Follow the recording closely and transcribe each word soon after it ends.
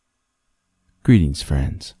Greetings,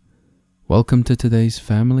 friends. Welcome to today's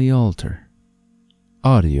Family Altar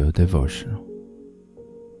audio devotional.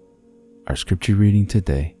 Our scripture reading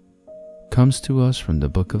today comes to us from the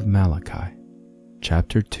book of Malachi,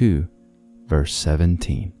 chapter 2, verse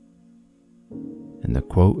 17. And the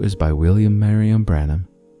quote is by William Marion Branham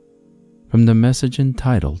from the message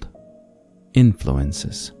entitled,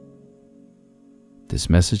 Influences. This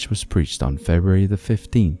message was preached on February the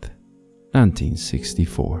 15th,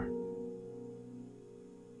 1964.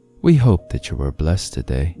 We hope that you were blessed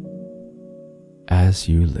today as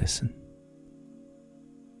you listen.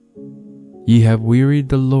 Ye have wearied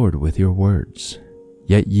the Lord with your words,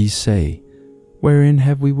 yet ye say, Wherein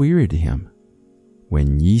have we wearied him?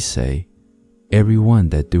 When ye say, Every one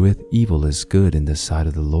that doeth evil is good in the sight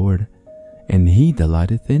of the Lord, and he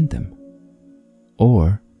delighteth in them.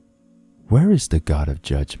 Or, where is the God of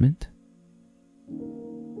judgment?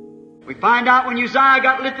 We find out when Uzziah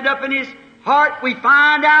got lifted up in his heart, we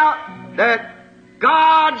find out that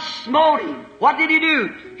God smote him. What did he do?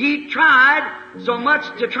 He tried so much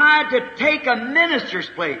to take a minister's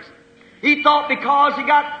place. He thought because he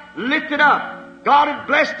got lifted up, God had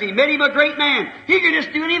blessed him, made him a great man, he could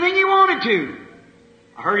just do anything he wanted to.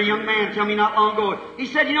 I heard a young man tell me not long ago, he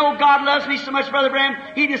said, God loves me so much, Brother Branham,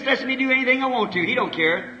 he just lets me do anything I want to. He don't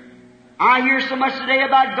care. I hear so much today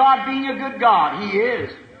about God being a good God. He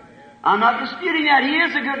is. I'm not disputing that. He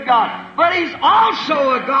is a good God. But He's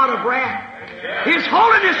also a God of wrath. His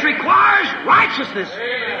holiness requires righteousness.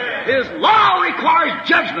 His law requires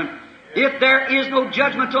judgment. If there is no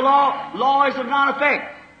judgment to law, law is of non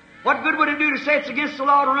effect. What good would it do to say it's against the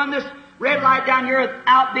law to run this red light down here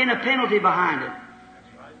without being a penalty behind it?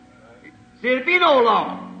 See, there'd be no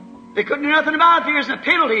law. They couldn't do nothing about it. There's a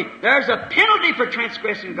penalty. There's a penalty for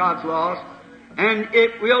transgressing God's laws. And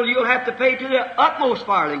you'll have to pay to the utmost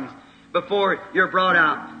farthings before you're brought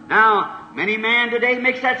out. Now, many man today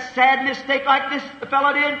makes that sad mistake like this the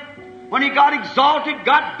fellow did. When he got exalted,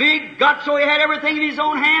 got big, got so he had everything in his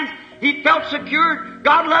own hands, he felt secure.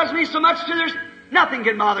 God loves me so much that there's nothing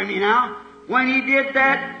can bother me now. When he did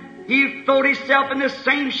that, he throwed himself in the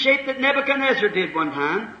same shape that Nebuchadnezzar did one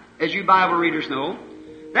time, as you Bible readers know.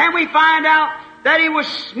 Then we find out that he was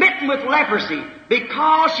smitten with leprosy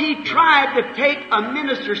because he tried to take a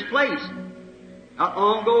minister's place. Not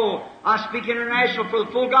long ago, I speak international for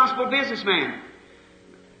the full gospel businessman.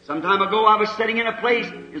 Some time ago, I was sitting in a place,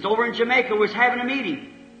 it's over in Jamaica, was having a meeting.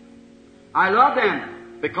 I love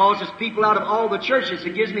them because it's people out of all the churches.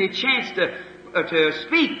 It gives me a chance to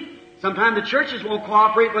speak. Sometimes the churches won't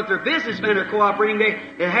cooperate, but their businessmen are cooperating.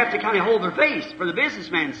 They have to kind of hold their face for the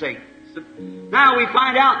businessman's sake. So now we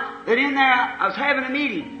find out that in there, I was having a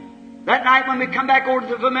meeting. That night when we come back over to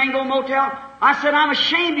the Flamingo Motel, I said, I'm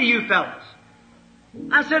ashamed of you fellas.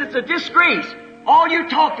 I said, it's a disgrace. All you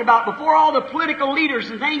talked about before all the political leaders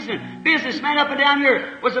and things and businessmen up and down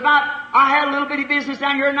here was about, I had a little bitty business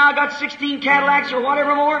down here and now I got 16 Cadillacs or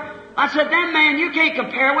whatever more. I said, them man, you can't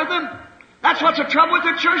compare with them. That's what's the trouble with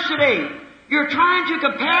the church today. You're trying to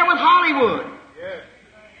compare with Hollywood.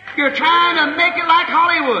 You're trying to make it like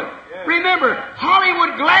Hollywood. Remember,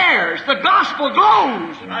 Hollywood glares. The gospel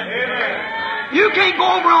glows. You can't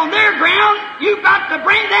go over on their ground. You've got to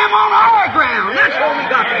bring them on our ground. That's what we've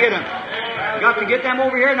got to get them. We've got to get them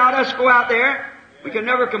over here, not us go out there. We can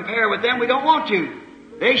never compare with them. We don't want to.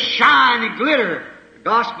 They shine and glitter. The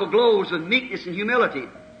gospel glows with meekness and humility.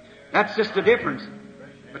 That's just the difference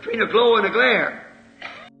between a glow and a glare.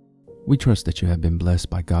 We trust that you have been blessed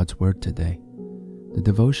by God's Word today. The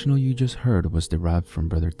devotional you just heard was derived from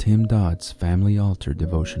Brother Tim Dodd's Family Altar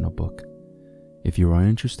devotional book. If you are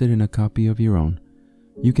interested in a copy of your own,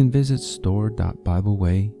 you can visit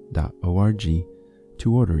store.bibleway.org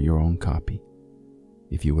to order your own copy.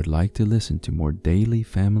 If you would like to listen to more daily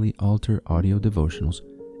Family Altar audio devotionals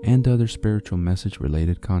and other spiritual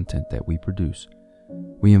message-related content that we produce,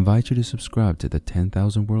 we invite you to subscribe to the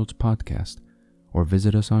 10,000 Worlds podcast or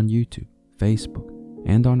visit us on YouTube, Facebook,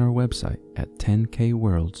 and on our website at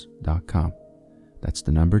 10kworlds.com. That's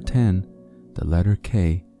the number 10, the letter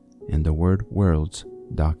K, and the word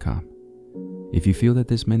worlds.com. If you feel that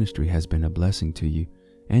this ministry has been a blessing to you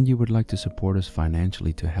and you would like to support us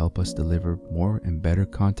financially to help us deliver more and better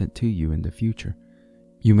content to you in the future,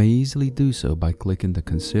 you may easily do so by clicking the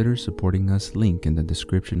Consider Supporting Us link in the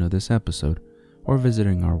description of this episode or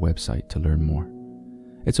visiting our website to learn more.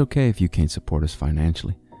 It's okay if you can't support us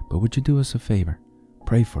financially, but would you do us a favor?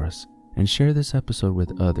 Pray for us and share this episode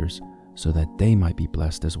with others so that they might be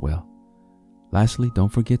blessed as well. Lastly,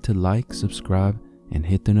 don't forget to like, subscribe, and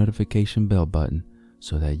hit the notification bell button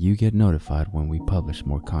so that you get notified when we publish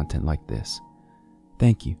more content like this.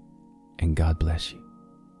 Thank you, and God bless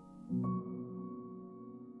you.